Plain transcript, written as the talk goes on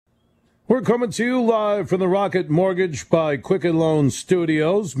We're coming to you live from the Rocket Mortgage by Quicken Loans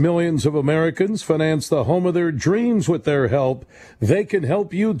Studios. Millions of Americans finance the home of their dreams with their help. They can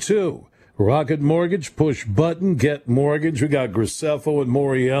help you, too. Rocket Mortgage, push button, get mortgage. We got Graceffo and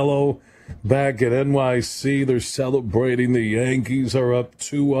Moriello back at NYC. They're celebrating. The Yankees are up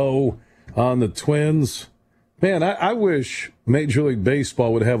 2-0 on the Twins. Man, I wish Major League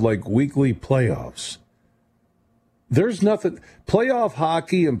Baseball would have, like, weekly playoffs. There's nothing, playoff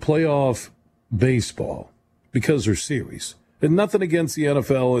hockey and playoff baseball, because they're series. And nothing against the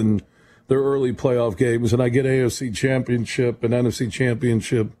NFL and their early playoff games. And I get AFC Championship and NFC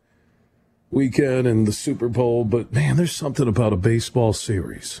Championship weekend and the Super Bowl. But, man, there's something about a baseball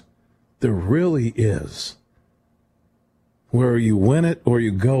series. There really is. Where you win it or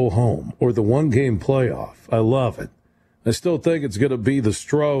you go home, or the one-game playoff. I love it. I still think it's going to be the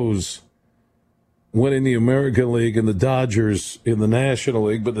Stros winning the American League and the Dodgers in the National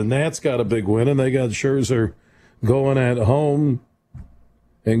League, but the Nats got a big win, and they got Scherzer going at home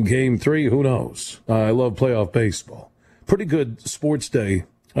in Game 3. Who knows? I love playoff baseball. Pretty good sports day.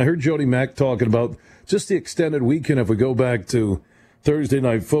 I heard Jody Mack talking about just the extended weekend if we go back to Thursday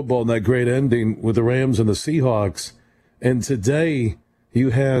Night Football and that great ending with the Rams and the Seahawks. And today you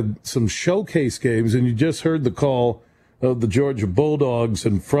had some showcase games, and you just heard the call of the Georgia Bulldogs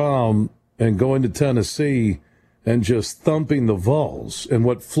and Fromm and going to Tennessee and just thumping the Vols, and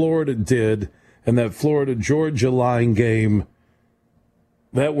what Florida did, and that Florida-Georgia line game,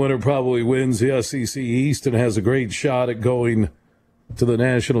 that winner probably wins the SEC East and has a great shot at going to the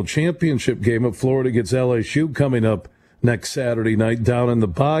national championship game if Florida gets LSU coming up next Saturday night down in the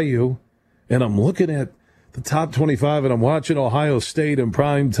Bayou. And I'm looking at the top 25, and I'm watching Ohio State in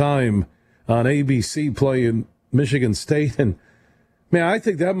prime time on ABC playing Michigan State, and man, I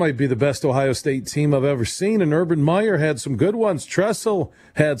think that might be the best Ohio State team I've ever seen. And Urban Meyer had some good ones. Tressel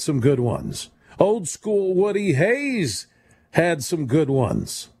had some good ones. Old school Woody Hayes had some good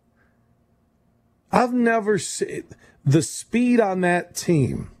ones. I've never seen the speed on that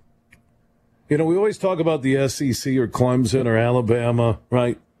team. You know, we always talk about the SEC or Clemson or Alabama,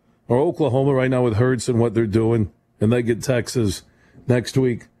 right? Or Oklahoma right now with Hurts and what they're doing. And they get Texas next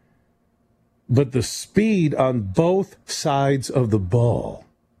week. But the speed on both sides of the ball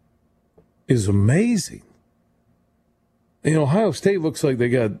is amazing. And Ohio State looks like they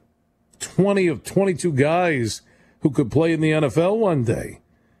got 20 of 22 guys who could play in the NFL one day.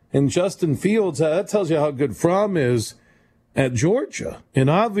 And Justin Fields, that tells you how good Fromm is at Georgia. And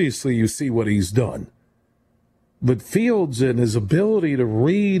obviously you see what he's done. But Fields and his ability to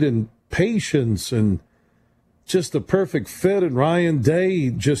read and patience and just the perfect fit, and Ryan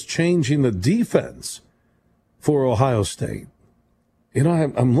Day just changing the defense for Ohio State. You know,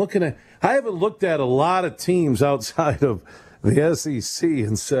 I'm looking at, I haven't looked at a lot of teams outside of the SEC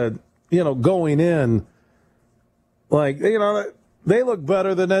and said, you know, going in, like, you know, they look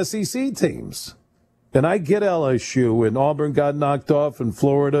better than SEC teams. And I get LSU, and Auburn got knocked off, and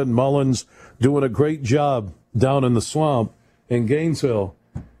Florida and Mullins doing a great job down in the swamp in Gainesville.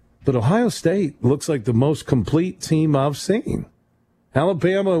 But Ohio State looks like the most complete team I've seen.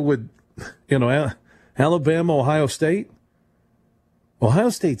 Alabama would, you know, Alabama, Ohio State. Ohio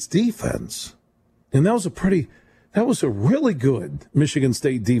State's defense, and that was a really good Michigan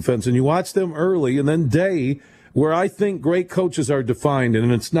State defense. And you watch them early, and then Day, where I think great coaches are defined,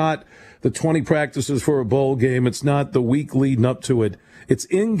 and it's not the 20 practices for a bowl game. It's not the week leading up to it. It's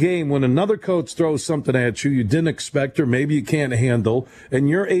in-game when another coach throws something at you didn't expect or maybe you can't handle, and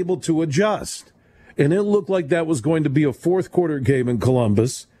you're able to adjust. And it looked like that was going to be a fourth-quarter game in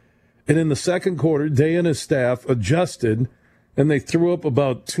Columbus. And in the second quarter, Day and his staff adjusted, and they threw up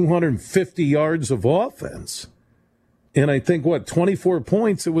about 250 yards of offense. And I think, 24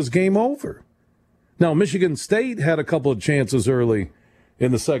 points, it was game over. Now, Michigan State had a couple of chances early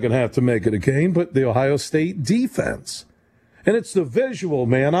in the second half to make it a game, but the Ohio State defense. And it's the visual,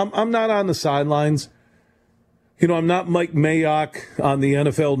 man. I'm not on the sidelines. You know, I'm not Mike Mayock on the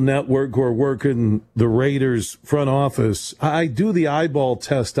NFL Network or working the Raiders front office. I do the eyeball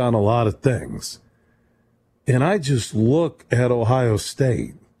test on a lot of things. And I just look at Ohio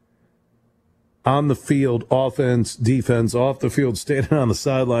State on the field, offense, defense, off the field, standing on the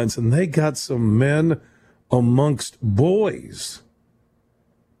sidelines, and they got some men amongst boys.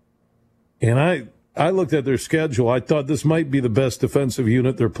 And I looked at their schedule. I thought this might be the best defensive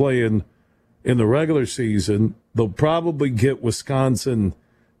unit they're playing in the regular season. They'll probably get Wisconsin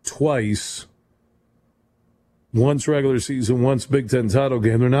twice. Once regular season, once Big Ten title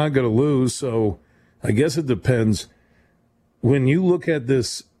game. They're not going to lose, so I guess it depends. When you look at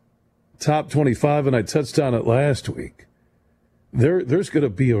this top 25, and I touched on it last week, there's going to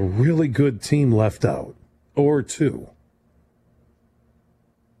be a really good team left out, or two.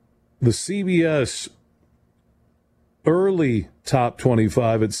 The CBS early top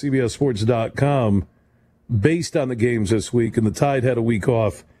 25 at CBSSports.com, based on the games this week, and the Tide had a week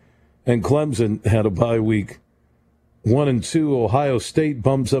off, and Clemson had a bye week. 1 and 2, Ohio State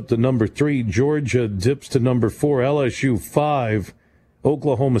bumps up to number 3, Georgia dips to number 4, LSU 5,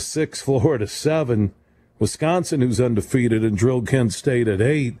 Oklahoma 6, Florida 7, Wisconsin, who's undefeated, and drilled Kent State at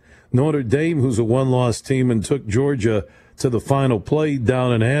 8, Notre Dame, who's a one-loss team and took Georgia to the final play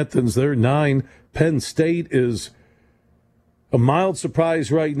down in Athens, they're 9. Penn State is a mild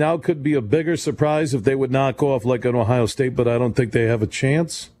surprise right now, could be a bigger surprise if they would knock off like an Ohio State, but I don't think they have a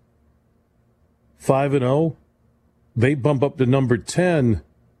chance. 5-0. They bump up to number 10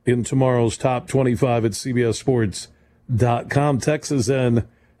 in tomorrow's top 25 at CBSSports.com. Texas in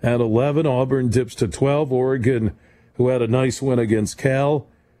at 11. Auburn dips to 12. Oregon, who had a nice win against Cal.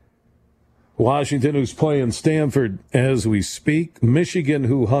 Washington, who's playing Stanford as we speak. Michigan,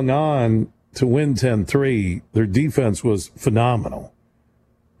 who hung on to win 10-3. Their defense was phenomenal.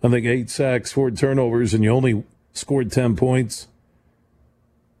 I think 8 sacks, 4 turnovers, and you only scored 10 points.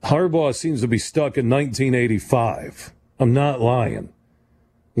 Harbaugh seems to be stuck in 1985. I'm not lying.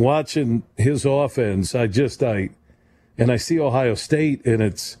 Watching his offense, I see Ohio State, and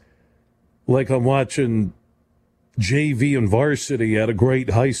it's like I'm watching JV and varsity at a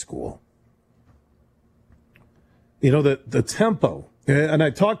great high school. You know, the tempo, and I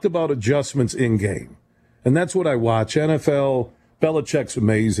talked about adjustments in game, and that's what I watch. NFL, Belichick's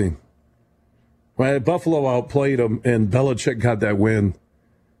amazing. Right? Buffalo outplayed them, and Belichick got that win.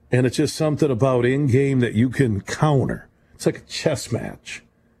 And it's just something about in-game that you can counter. It's like a chess match.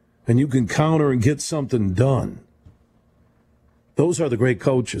 And you can counter and get something done. Those are the great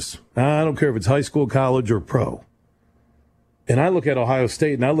coaches. I don't care if it's high school, college, or pro. And I look at Ohio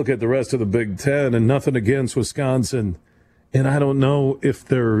State, and I look at the rest of the Big Ten, and nothing against Wisconsin. And I don't know if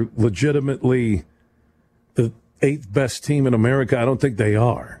they're legitimately the 8th best team in America. I don't think they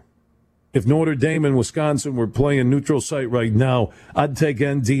are. If Notre Dame and Wisconsin were playing neutral site right now, I'd take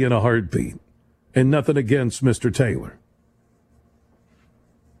ND in a heartbeat. And nothing against Mr. Taylor.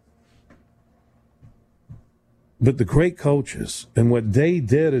 But the great coaches and what they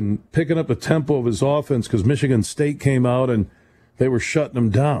did in picking up the tempo of his offense, because Michigan State came out and they were shutting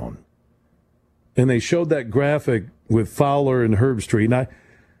them down. And they showed that graphic with Fowler and Herbstreit. And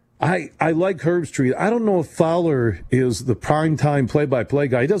I like Herbstreit. I don't know if Fowler is the primetime play-by-play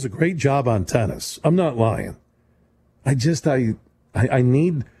guy. He does a great job on tennis. I'm not lying. I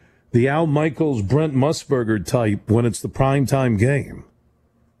need the Al Michaels, Brent Musburger type when it's the primetime game.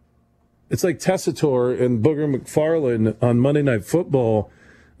 It's like Tessitore and Booger McFarland on Monday Night Football.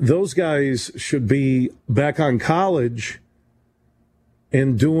 Those guys should be back on college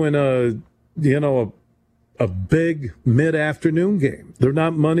and doing a big mid-afternoon game. They're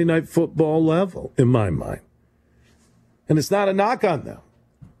not Monday Night Football level, in my mind. And it's not a knock on them.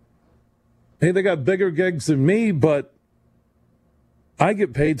 Hey, they got bigger gigs than me, but I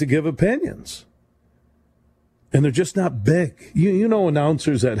get paid to give opinions. And they're just not big. You know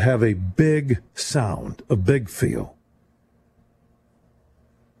announcers that have a big sound, a big feel.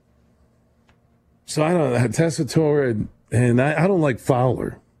 So I don't know, Tessitore, and I don't like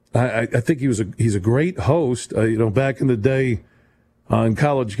Fowler. I think he's a great host. Back in the day on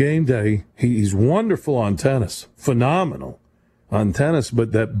College Game Day, he's wonderful on tennis, phenomenal on tennis.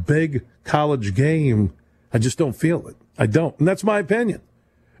 But that big college game, I just don't feel it. I don't, and that's my opinion.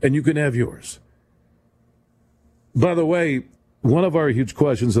 And you can have yours. By the way, one of our huge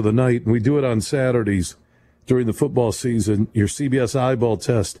questions of the night, and we do it on Saturdays during the football season, your CBS eyeball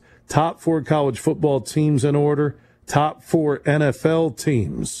test: top 4 college football teams in order. Top 4 NFL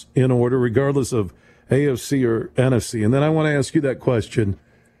teams in order, regardless of AFC or NFC. And then I want to ask you that question.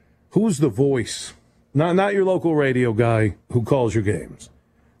 Who's the voice? Not your local radio guy who calls your games.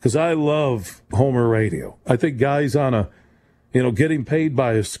 Because I love Homer Radio. I think guys on getting paid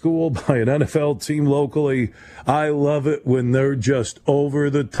by a school, by an NFL team locally, I love it when they're just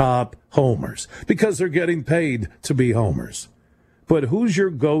over-the-top homers. Because they're getting paid to be homers. But who's your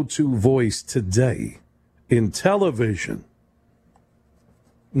go-to voice today in television?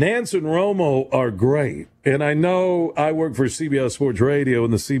 Nance and Romo are great. And I know I work for CBS Sports Radio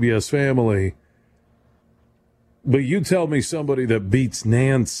and the CBS family. But you tell me somebody that beats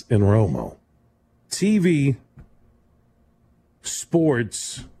Nance and Romo. TV,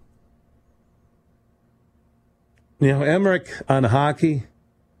 sports, Emmerich on hockey.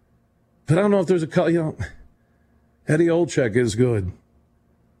 But I don't know if there's Eddie Olczyk is good.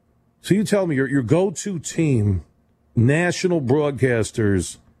 So you tell me your go-to team national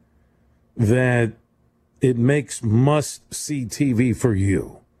broadcasters that it makes must-see TV for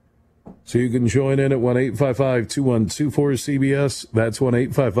you. So you can join in at 1-855-212-4CBS. That's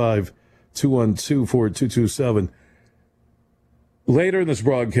 1-855-212-4227. Later in this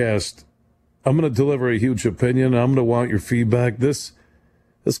broadcast, I'm going to deliver a huge opinion. I'm going to want your feedback. This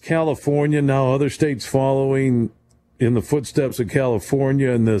California, now other states following in the footsteps of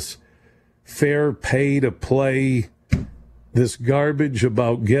California, and this fair pay to play, this garbage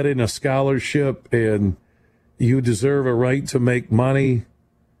about getting a scholarship and you deserve a right to make money.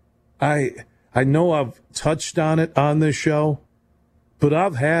 I know I've touched on it on this show, but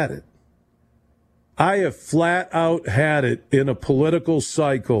I've had it. I have flat out had it in a political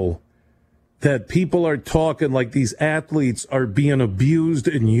cycle that people are talking like these athletes are being abused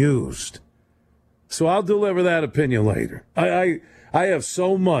and used. So I'll deliver that opinion later. I have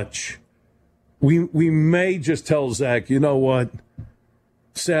so much. We may just tell Zach, you know what?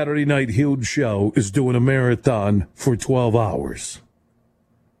 Saturday Night Huge Show is doing a marathon for 12 hours.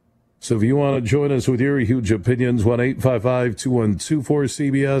 So if you want to join us with your huge opinions,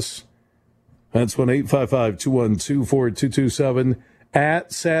 1-855-212-4CBS. That's 1-855-212-4227.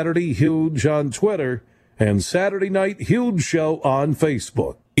 At Saturday Huge on Twitter and Saturday Night Huge Show on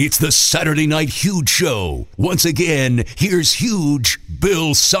Facebook. It's the Saturday Night Huge Show. Once again, here's Huge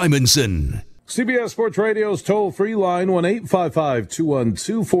Bill Simonson. CBS Sports Radio's toll-free line,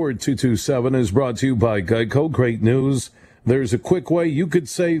 1-855-212-4227, is brought to you by Geico. Great news. There's a quick way you could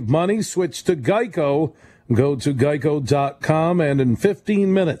save money. Switch to Geico. Go to geico.com, and in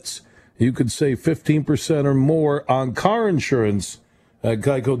 15 minutes, you could save 15% or more on car insurance at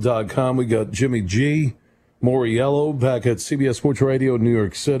geico.com. We got Jimmy G, Moriello back at CBS Sports Radio, New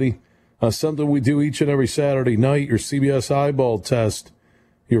York City. Something we do each and every Saturday night, your CBS eyeball test,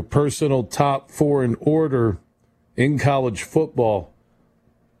 your personal top four in order in college football.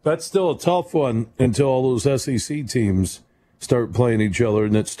 That's still a tough one until all those SEC teams start playing each other,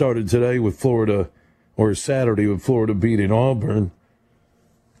 and it started today with Florida, or Saturday with Florida beating Auburn.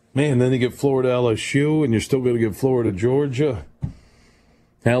 Man, then you get Florida LSU, and you're still going to get Florida Georgia.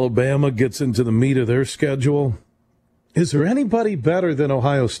 Alabama gets into the meat of their schedule. Is there anybody better than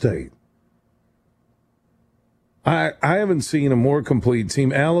Ohio State? I haven't seen a more complete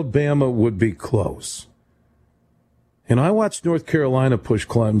team. Alabama would be close. And I watched North Carolina push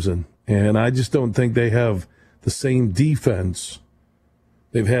Clemson, and I just don't think they have the same defense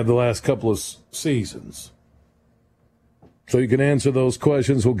they've had the last couple of seasons. So you can answer those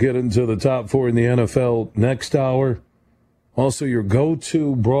questions. We'll get into the top four in the NFL next hour. Also, your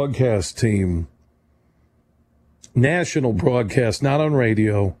go-to broadcast team, national broadcast, not on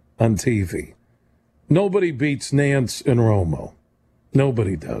radio, on TV. Nobody beats Nance and Romo.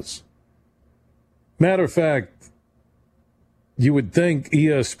 Nobody does. Matter of fact, you would think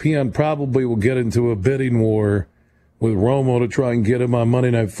ESPN probably will get into a bidding war with Romo to try and get him on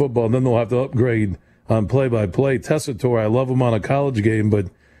Monday Night Football, and then they'll have to upgrade on play-by-play. Tessitore, I love him on a college game, but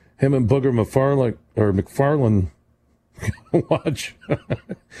him and Booger McFarland, watch.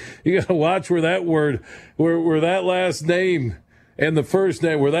 You got to watch where that word, where that last name and the first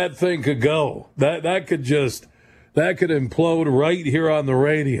name, where that thing could go. That could implode right here on the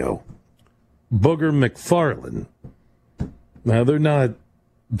radio. Booger McFarland. Now they're not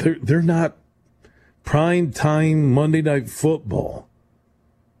prime time Monday Night Football.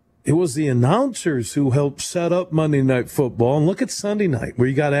 It was the announcers who helped set up Monday Night Football. And look at Sunday night, where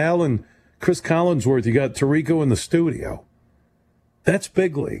you got Al and Chris Collinsworth, you got Tirico in the studio. That's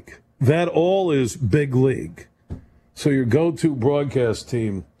big league. That all is big league. So your go-to broadcast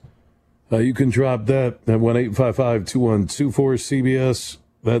team, you can drop that at 1-855-212-4CBS.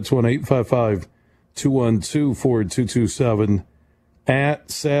 That's 1-855-212-4227. At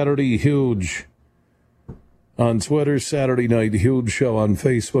Saturday Huge on Twitter, Saturday Night Huge Show on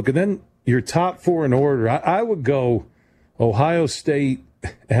Facebook. And then your top four in order. I would go Ohio State,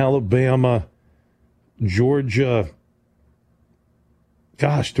 Alabama, Georgia.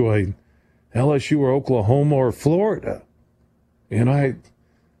 Gosh, LSU or Oklahoma or Florida? And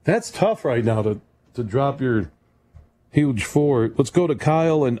that's tough right now to drop your huge four. Let's go to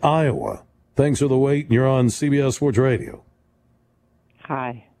Kyle in Iowa. Thanks for the wait. You're on CBS Sports Radio.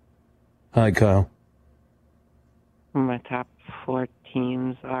 Hi. Hi, Kyle. My top four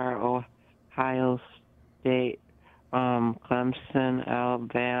teams are Ohio State, Clemson,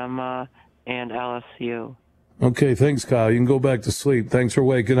 Alabama, and LSU. Okay, thanks, Kyle. You can go back to sleep. Thanks for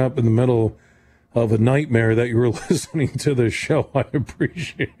waking up in the middle of a nightmare that you were listening to the show. I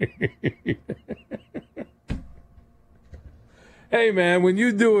appreciate it. Hey, man, when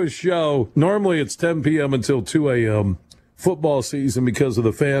you do a show, normally it's 10 p.m. until 2 a.m., football season because of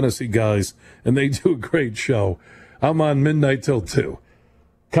the fantasy guys, and they do a great show. I'm on midnight till 2.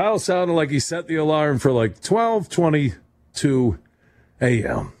 Kyle sounded like he set the alarm for like 12:22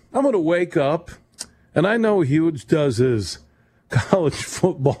 a.m. I'm going to wake up, and I know Huge does his college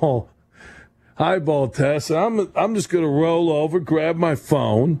football eyeball test. And I'm just going to roll over, grab my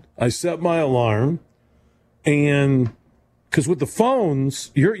phone. I set my alarm, and because with the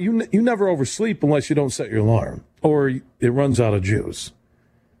phones, you never oversleep unless you don't set your alarm, or it runs out of juice.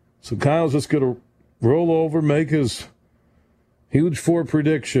 So Kyle's just going to roll over, make his Huge 4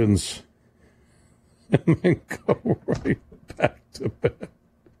 predictions, and then go right back to bed.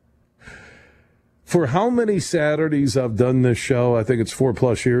 For how many Saturdays I've done this show, I think it's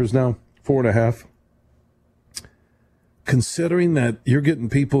 4+ years now, 4.5. Considering that you're getting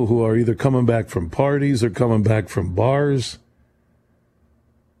people who are either coming back from parties or coming back from bars,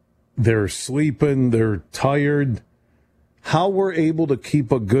 they're sleeping, they're tired. How we're able to keep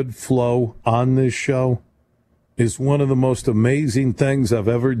a good flow on this show is one of the most amazing things I've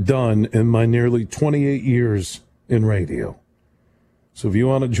ever done in my nearly 28 years in radio. So if you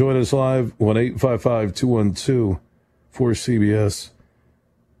want to join us live, 1-855-212-4CBS.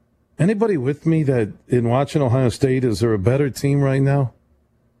 Anybody with me that in watching Ohio State, is there a better team right now?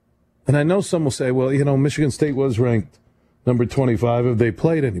 And I know some will say, well, Michigan State was ranked number 25. Have they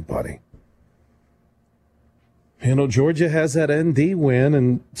played anybody? Georgia has that ND win,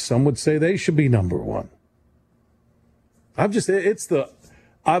 and some would say they should be number 1. I've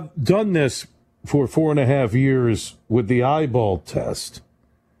done this for 4.5 years with the eyeball test.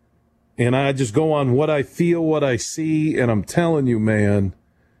 And I just go on what I feel, what I see, and I'm telling you, man,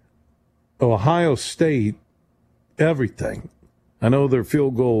 Ohio State, everything. I know their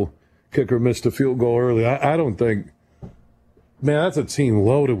field goal kicker missed a field goal early. I don't think, man, that's a team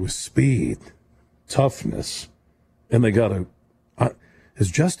loaded with speed, toughness, and they got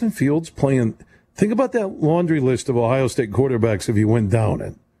is Justin Fields playing? Think about that laundry list of Ohio State quarterbacks if you went down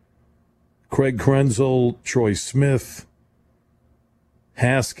it. Craig Krenzel, Troy Smith,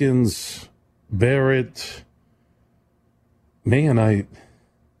 Haskins, Barrett. Man,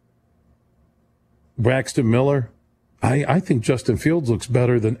 Braxton Miller. I think Justin Fields looks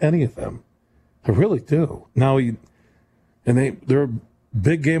better than any of them. I really do. Now, they're a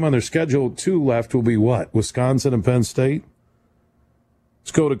big game on their schedule. 2 left will be what? Wisconsin and Penn State?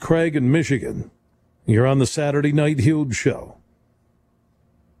 Let's go to Craig in Michigan. You're on the Saturday Night Huge Show.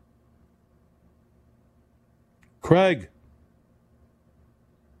 Craig.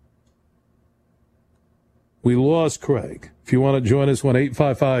 We lost Craig. If you want to join us,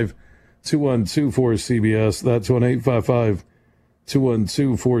 1-855-212-4CBS. That's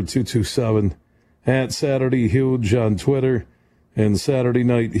 1-855-212-4227. At Saturday Huge on Twitter and Saturday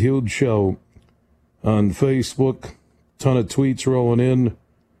Night Huge Show on Facebook. Ton of tweets rolling in.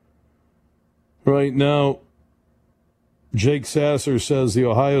 Right now, Jake Sasser says the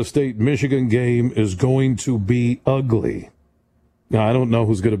Ohio State-Michigan game is going to be ugly. Now, I don't know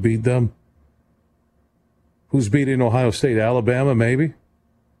who's going to beat them. Who's beating Ohio State? Alabama, maybe?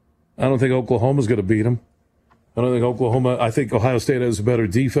 I don't think Oklahoma's going to beat them. I think Ohio State has a better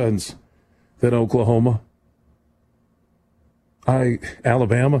defense than Oklahoma.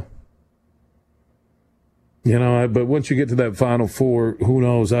 Alabama. But once you get to that Final Four, who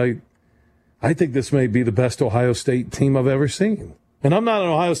knows? I think this may be the best Ohio State team I've ever seen. And I'm not an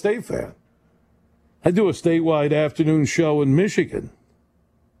Ohio State fan. I do a statewide afternoon show in Michigan.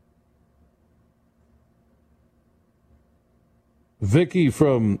 Vicky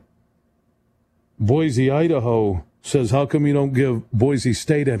from Boise, Idaho says, how come you don't give Boise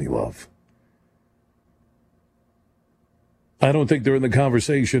State any love? I don't think they're in the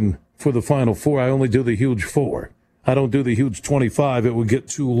conversation for the Final Four. I only do the Huge 4. I don't do the Huge 25. It would get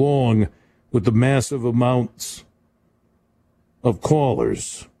too long with the massive amounts of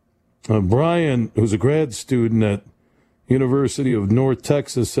callers. Brian, who's a grad student at University of North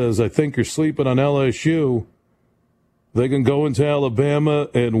Texas, says, I think you're sleeping on LSU. They can go into Alabama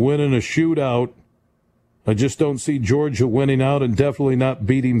and win in a shootout. I just don't see Georgia winning out and definitely not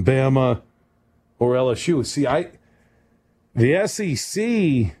beating Bama or LSU. See, the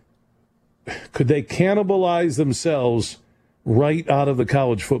SEC, could they cannibalize themselves right out of the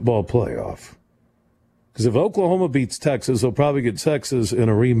college football playoff? Because if Oklahoma beats Texas, they'll probably get Texas in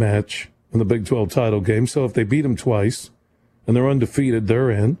a rematch in the Big 12 title game. So if they beat them twice and they're undefeated,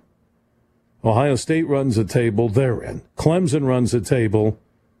 they're in. Ohio State runs the table, they're in. Clemson runs the table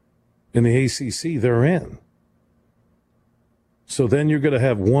in the ACC, they're in. So then you're going to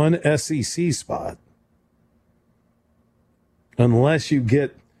have one SEC spot. unless you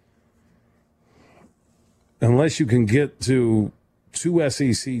can get to two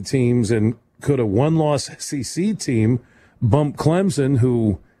SEC teams, and could a one-loss SEC team bump Clemson,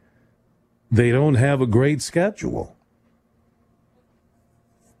 who they don't have a great schedule?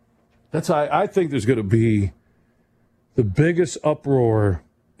 That's why I think there's going to be the biggest uproar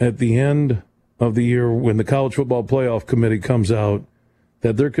at the end of the year when the College Football Playoff Committee comes out,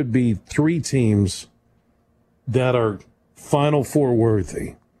 that there could be three teams that are Final Four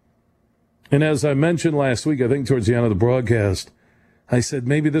worthy. And as I mentioned last week, I think towards the end of the broadcast, I said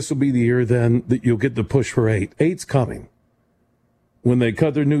maybe this will be the year then that you'll get the push for 8. 8's coming. When they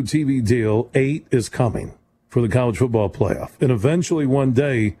cut their new TV deal, 8 is coming for the College Football Playoff. And eventually one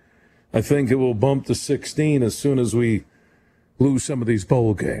day, I think it will bump to 16 as soon as we lose some of these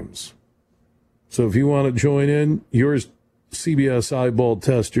bowl games. So if you want to join in, your CBS eyeball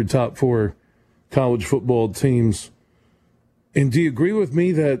test, your top 4 college football teams. And do you agree with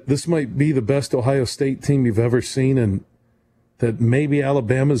me that this might be the best Ohio State team you've ever seen, and that maybe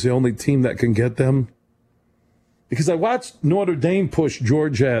Alabama's the only team that can get them? Because I watched Notre Dame push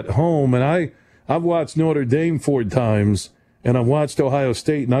Georgia at home, and I've watched Notre Dame 4 times, and I've watched Ohio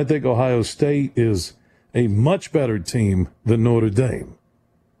State, and I think Ohio State is a much better team than Notre Dame.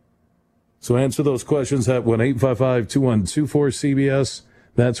 So answer those questions at 1-855-212-4CBS.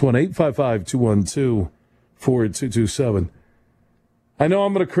 That's 1-855-212-4227. I know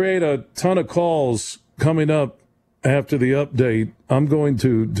I'm going to create a ton of calls coming up after the update. I'm going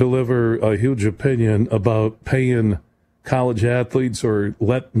to deliver a huge opinion about paying college athletes or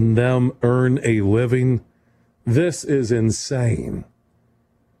letting them earn a living. This is insane.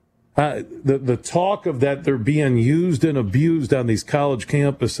 The talk of that they're being used and abused on these college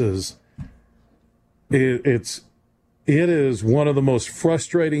campuses, it is one of the most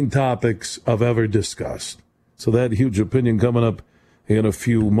frustrating topics I've ever discussed. So that huge opinion coming up in a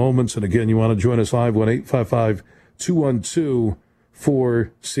few moments. And again, you want to join us live,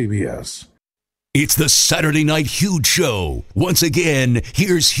 1-855-212-4CBS. It's the Saturday Night Huge Show. Once again,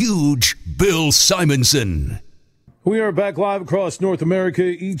 here's Huge Bill Simonson. We are back live across North America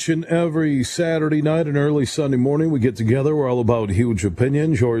each and every Saturday night and early Sunday morning. We get together. We're all about huge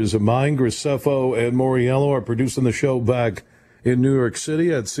opinions. Yours and mine, Graceffo and Moriello, are producing the show back in New York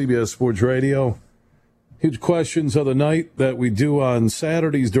City at CBS Sports Radio. Huge questions of the night that we do on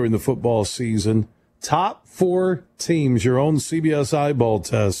Saturdays during the football season. Top 4 teams, your own CBS eyeball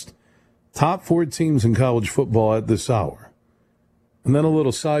test. Top 4 teams in college football at this hour. And then a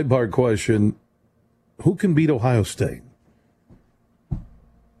little sidebar question. Who can beat Ohio State?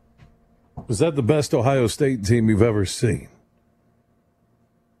 Was that the best Ohio State team you've ever seen?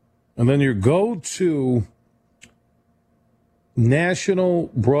 And then your go-to national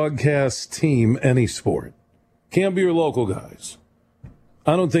broadcast team, any sport. Can't be your local guys.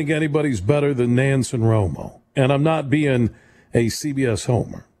 I don't think anybody's better than Nance and Romo. And I'm not being a CBS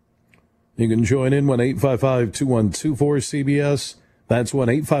homer. You can join in 1-855-212-4CBS. That's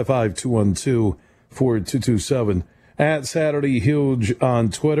 1-855-212-4227. At Saturday Huge on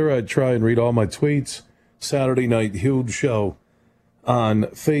Twitter. I try and read all my tweets. Saturday Night Huge Show on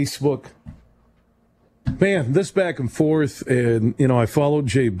Facebook. Man, this back and forth, and, I follow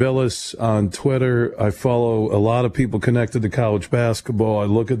Jay Billis on Twitter. I follow a lot of people connected to college basketball. I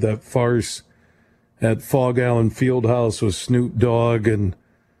look at that farce at Fog Allen Fieldhouse with Snoop Dogg and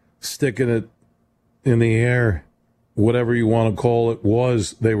sticking it in the air, whatever you want to call it,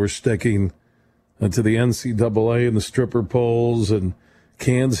 they were sticking to the NCAA and the stripper poles, and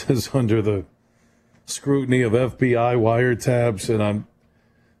Kansas under the scrutiny of FBI wiretaps, and I'm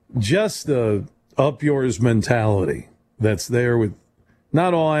just the up yours mentality that's there with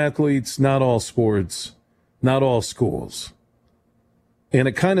not all athletes, not all sports, not all schools. And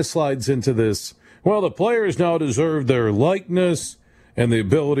it kind of slides into this, well, the players now deserve their likeness and the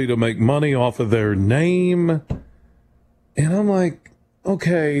ability to make money off of their name. And I'm like,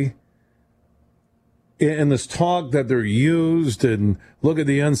 okay. And this talk that they're used, and look at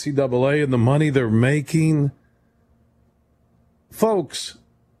the NCAA and the money they're making. Folks,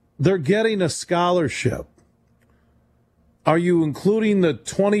 they're getting a scholarship. Are you including the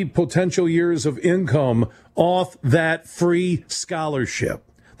 20 potential years of income off that free scholarship?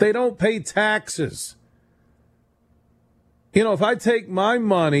 They don't pay taxes. If I take my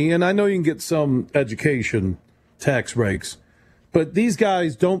money, and I know you can get some education tax breaks, but these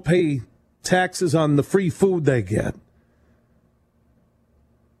guys don't pay taxes on the free food they get.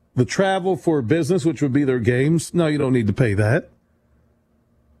 The travel for business, which would be their games, no, you don't need to pay that.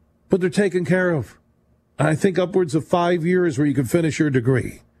 But they're taken care of. I think upwards of 5 years where you can finish your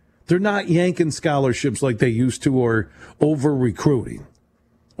degree. They're not yanking scholarships like they used to, or over-recruiting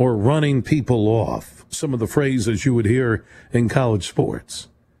or running people off, some of the phrases you would hear in college sports.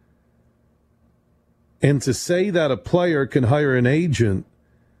 And to say that a player can hire an agent,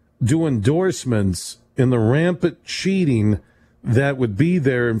 do endorsements, in the rampant cheating that would be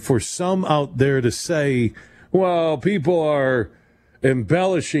there, and for some out there to say, well, people are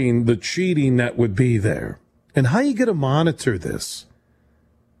embellishing the cheating that would be there. And how you going to monitor this?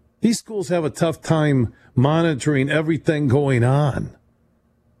 These schools have a tough time monitoring everything going on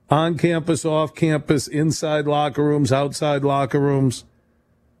campus, off campus, inside locker rooms, outside locker rooms.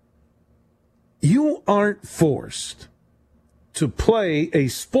 You aren't forced to play a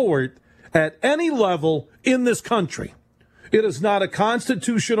sport at any level in this country. It is not a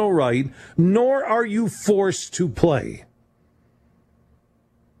constitutional right, nor are you forced to play.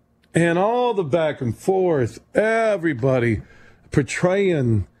 And all the back and forth, everybody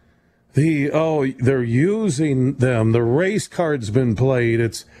portraying they're using them. The race card's been played.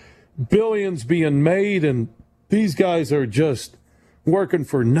 It's billions being made, and these guys are just working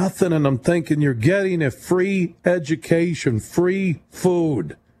for nothing. And I'm thinking, you're getting a free education, free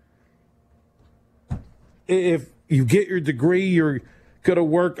food. If you get your degree, you're going to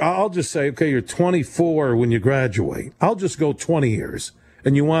work. I'll just say, okay, you're 24 when you graduate. I'll just go 20 years.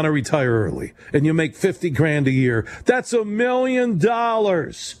 And you want to retire early, and you make $50,000 a year. That's $1 million.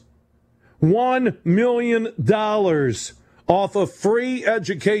 $1 million off of free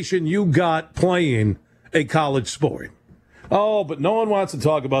education you got playing a college sport. Oh, but no one wants to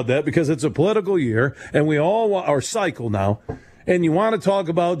talk about that because it's a political year, and we all want our cycle now. And you want to talk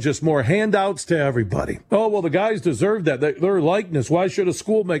about just more handouts to everybody. Oh, well, the guys deserve that. Their likeness. Why should a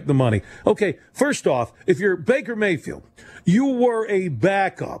school make the money? Okay, first off, if you're Baker Mayfield, you were a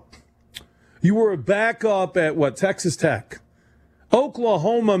backup. You were a backup at Texas Tech.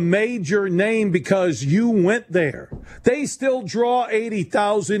 Oklahoma made your name because you went there. They still draw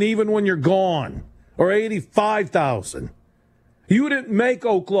 80,000 even when you're gone, or 85,000. You didn't make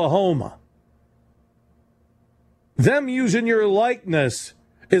Oklahoma. Them using your likeness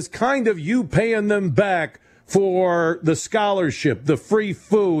is kind of you paying them back for the scholarship, the free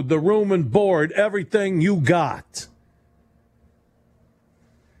food, the room and board, everything you got.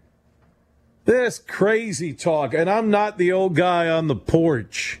 This crazy talk, and I'm not the old guy on the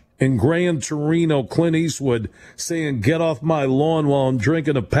porch in Gran Torino, Clint Eastwood, saying, get off my lawn while I'm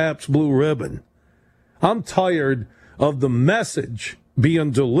drinking a Pabst Blue Ribbon. I'm tired of the message being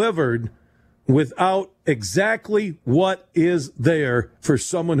delivered without exactly what is there for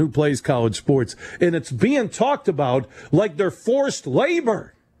someone who plays college sports. And it's being talked about like they're forced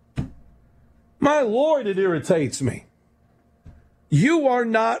labor. My Lord, it irritates me. You are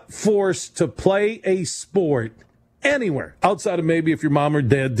not forced to play a sport anywhere outside of maybe if your mom or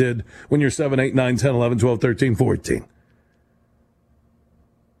dad did when you're 7, 8, 9, 10, 11, 12, 13, 14.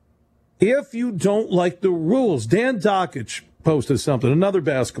 If you don't like the rules, Dan Dakich posted something, another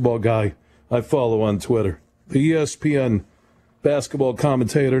basketball guy I follow on Twitter, the ESPN basketball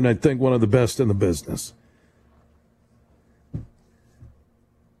commentator, and I think one of the best in the business.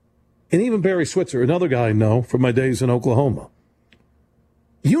 And even Barry Switzer, another guy I know from my days in Oklahoma.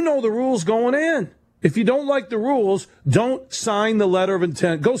 You know the rules going in. If you don't like the rules, don't sign the letter of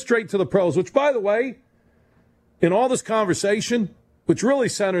intent. Go straight to the pros, which, by the way, in all this conversation, which really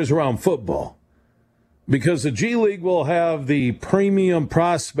centers around football, because the G League will have the premium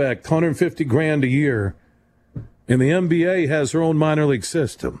prospect, $150,000 a year, and the NBA has their own minor league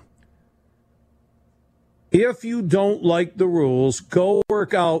system. If you don't like the rules, go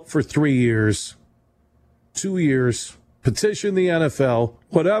work out for 3 years, 2 years, petition the NFL,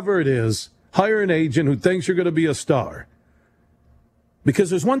 whatever it is, hire an agent who thinks you're going to be a star. Because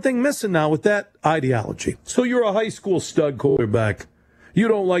there's one thing missing now with that ideology. So you're a high school stud quarterback. You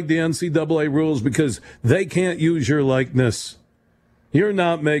don't like the NCAA rules because they can't use your likeness. You're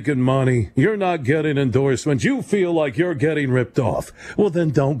not making money. You're not getting endorsements. You feel like you're getting ripped off. Well,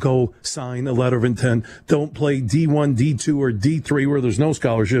 then don't go sign a letter of intent. Don't play D1, D2, or D3 where there's no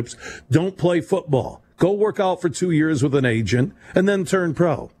scholarships. Don't play football. Go work out for 2 years with an agent and then turn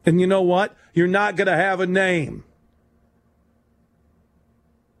pro. And you know what? You're not going to have a name.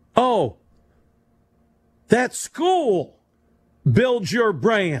 Oh, that school builds your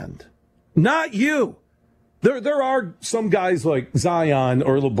brand, not you. There are some guys like Zion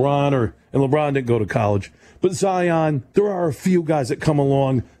or LeBron, and LeBron didn't go to college, but Zion, there are a few guys that come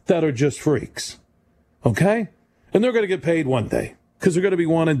along that are just freaks, okay? And they're going to get paid one day because they're going to be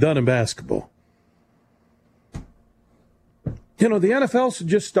one and done in basketball. You know, the NFL should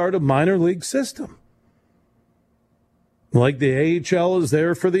just start a minor league system. Like the AHL is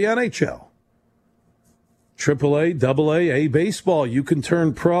there for the NHL. AAA, AA, A baseball. You can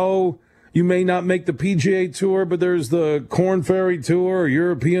turn pro. You may not make the PGA Tour, but there's the Korn Ferry Tour, or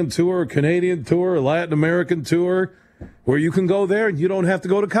European Tour, or Canadian Tour, or Latin American Tour, where you can go there and you don't have to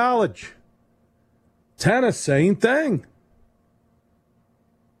go to college. Tennis, same thing.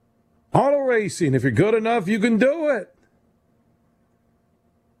 Auto racing, if you're good enough, you can do it.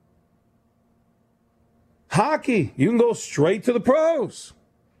 Hockey, you can go straight to the pros.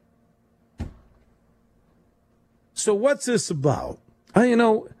 So what's this about?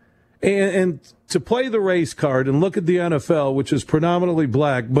 And to play the race card and look at the NFL, which is predominantly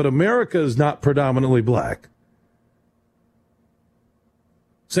black, but America is not predominantly black.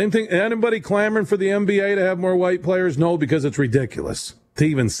 Same thing. Anybody clamoring for the NBA to have more white players? No, because it's ridiculous to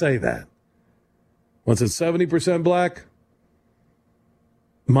even say that. Once it's 70% black,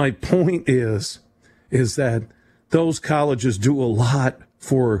 my point is that those colleges do a lot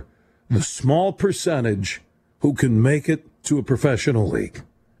for the small percentage who can make it to a professional league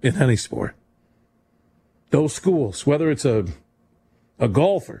in any sport. Those schools, whether it's a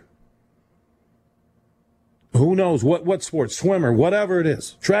golfer, who knows what sport, swimmer, whatever it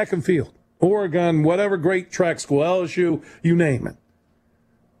is, track and field, Oregon, whatever great track school, LSU, you name it.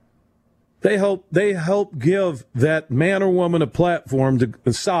 They help give that man or woman a platform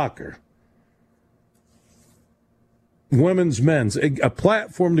to soccer, women's, men's, a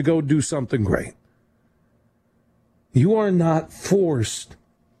platform to go do something great. You are not forced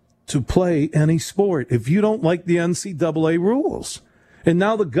to play any sport if you don't like the NCAA rules. And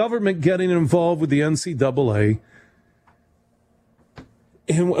now the government getting involved with the NCAA.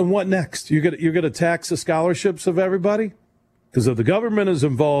 And what next? You're going to tax the scholarships of everybody? Because if the government is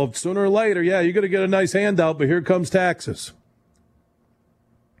involved, sooner or later, yeah, you're going to get a nice handout, but here comes taxes.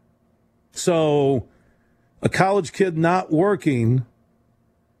 So a college kid not working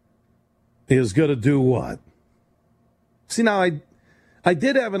is going to do what? See, now I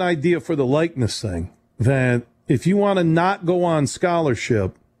did have an idea for the likeness thing, that if you want to not go on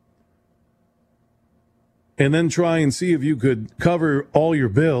scholarship and then try and see if you could cover all your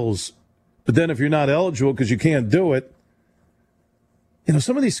bills, but then if you're not eligible because you can't do it,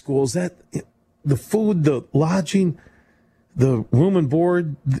 some of these schools, that the food, the lodging, the room and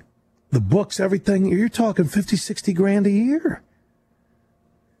board, the books, everything, you're talking 50, 60 grand a year.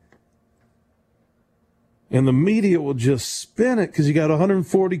 And the media will just spin it because you got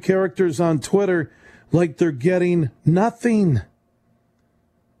 140 characters on Twitter like they're getting nothing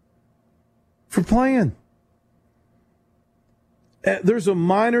for playing. There's a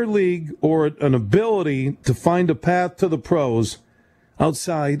minor league or an ability to find a path to the pros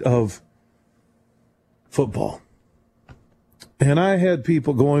outside of football. And I had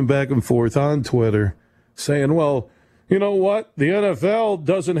people going back and forth on Twitter saying, well, you know what? The NFL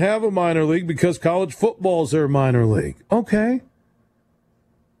doesn't have a minor league because college football is their minor league. Okay.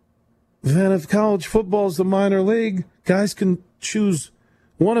 Then if college football is the minor league, guys can choose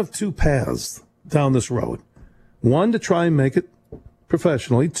one of two paths down this road. One, to try and make it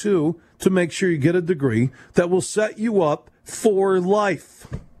professionally. Two, to make sure you get a degree that will set you up for life.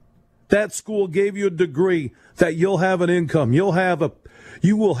 That school gave you a degree that you'll have an income. You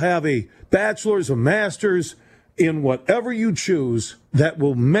will have a bachelor's, a master's in whatever you choose that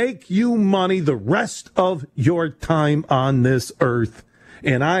will make you money the rest of your time on this earth.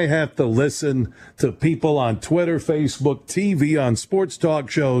 And I have to listen to people on Twitter, Facebook, TV, on sports talk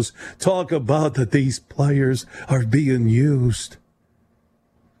shows talk about that these players are being used.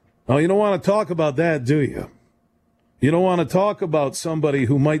 Oh, you don't want to talk about that, do you? You don't want to talk about somebody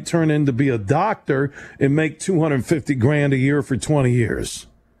who might turn in to be a doctor and make $250,000 a year for 20 years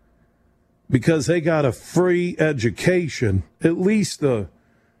because they got a free education, at least the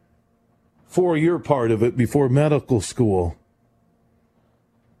 4-year part of it before medical school,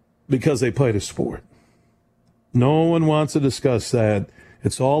 because they played a sport. No one wants to discuss that.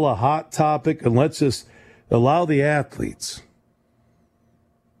 It's all a hot topic, and let's just allow the athletes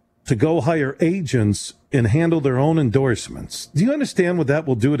to go hire agents and handle their own endorsements. Do you understand what that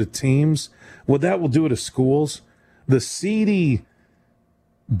will do to teams? What that will do to schools? The seedy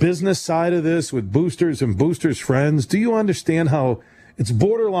business side of this with boosters and boosters' friends. Do you understand how it's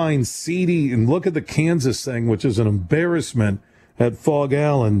borderline seedy? And look at the Kansas thing, which is an embarrassment at Fog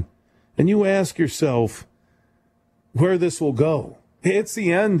Allen. And you ask yourself where this will go. It's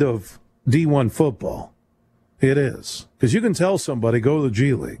the end of D1 football. It is. Because you can tell somebody, go to the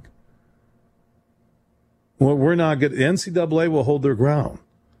G League. Well, we're not good. The NCAA will hold their ground.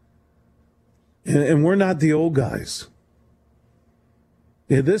 And we're not the old guys.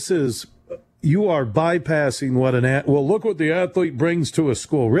 This is you are bypassing what well, look what the athlete brings to a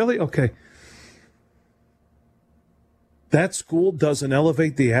school. Really? Okay. That school doesn't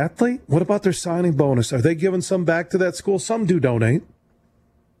elevate the athlete? What about their signing bonus? Are they giving some back to that school? Some do donate.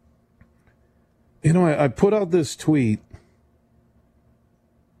 You know, I put out this tweet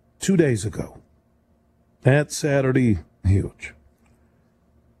 2 days ago at Saturday Huge.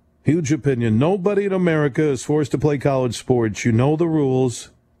 Huge opinion. Nobody in America is forced to play college sports. You know the rules.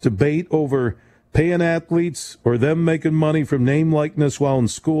 Debate over paying athletes or them making money from name likeness while in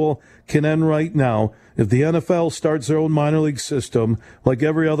school can end right now. If the NFL starts their own minor league system like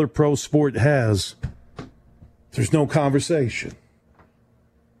every other pro sport has, there's no conversation.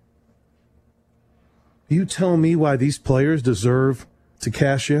 You tell me why these players deserve to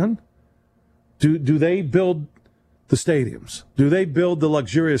cash in? Do they build the stadiums? Do they build the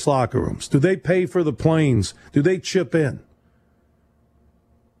luxurious locker rooms? Do they pay for the planes? Do they chip in?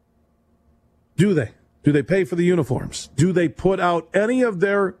 Do they? Do they pay for the uniforms? Do they put out any of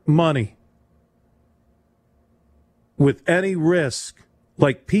their money with any risk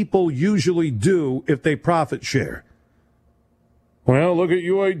like people usually do if they profit share? Well, look at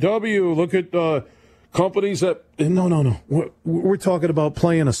UAW. Look at companies that... No. We're talking about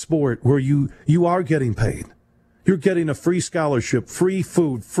playing a sport where you are getting paid. You're getting a free scholarship, free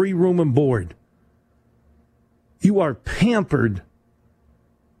food, free room and board. You are pampered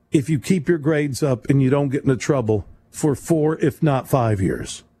if you keep your grades up and you don't get into trouble for 4, if not 5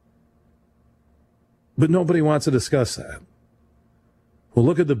 years. But nobody wants to discuss that. Well,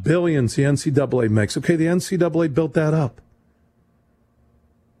 look at the billions the NCAA makes. Okay, the NCAA built that up.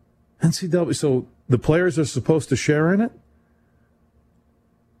 So the players are supposed to share in it?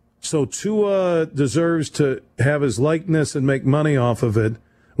 So Tua deserves to have his likeness and make money off of it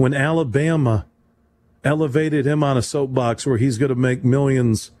when Alabama elevated him on a soapbox where he's going to make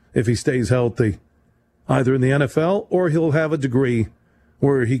millions if he stays healthy, either in the NFL or he'll have a degree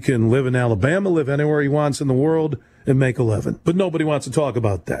where he can live in Alabama, live anywhere he wants in the world, and make 11. But nobody wants to talk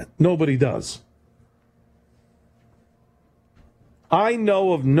about that. Nobody does. I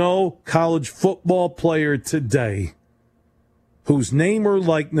know of no college football player today whose name or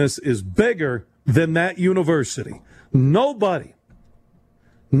likeness is bigger than that university. Nobody.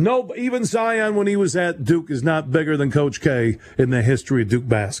 No, even Zion, when he was at Duke, is not bigger than Coach K in the history of Duke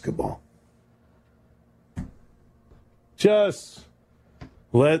basketball. Just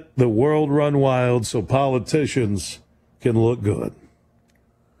let the world run wild so politicians can look good.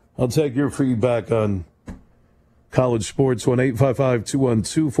 I'll take your feedback on college sports.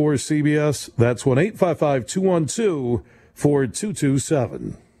 1-855-212-4CBS. That's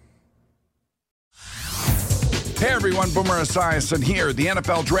 1-855-212-4227. Hey everyone, Boomer Esiason here. The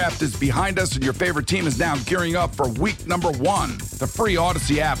NFL draft is behind us and your favorite team is now gearing up for week number 1. The free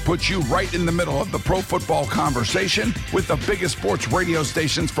Odyssey app puts you right in the middle of the pro football conversation with the biggest sports radio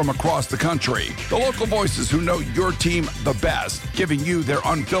stations from across the country. The local voices who know your team the best, giving you their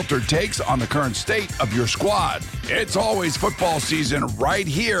unfiltered takes on the current state of your squad. It's always football season right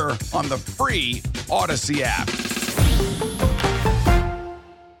here on the free Odyssey app.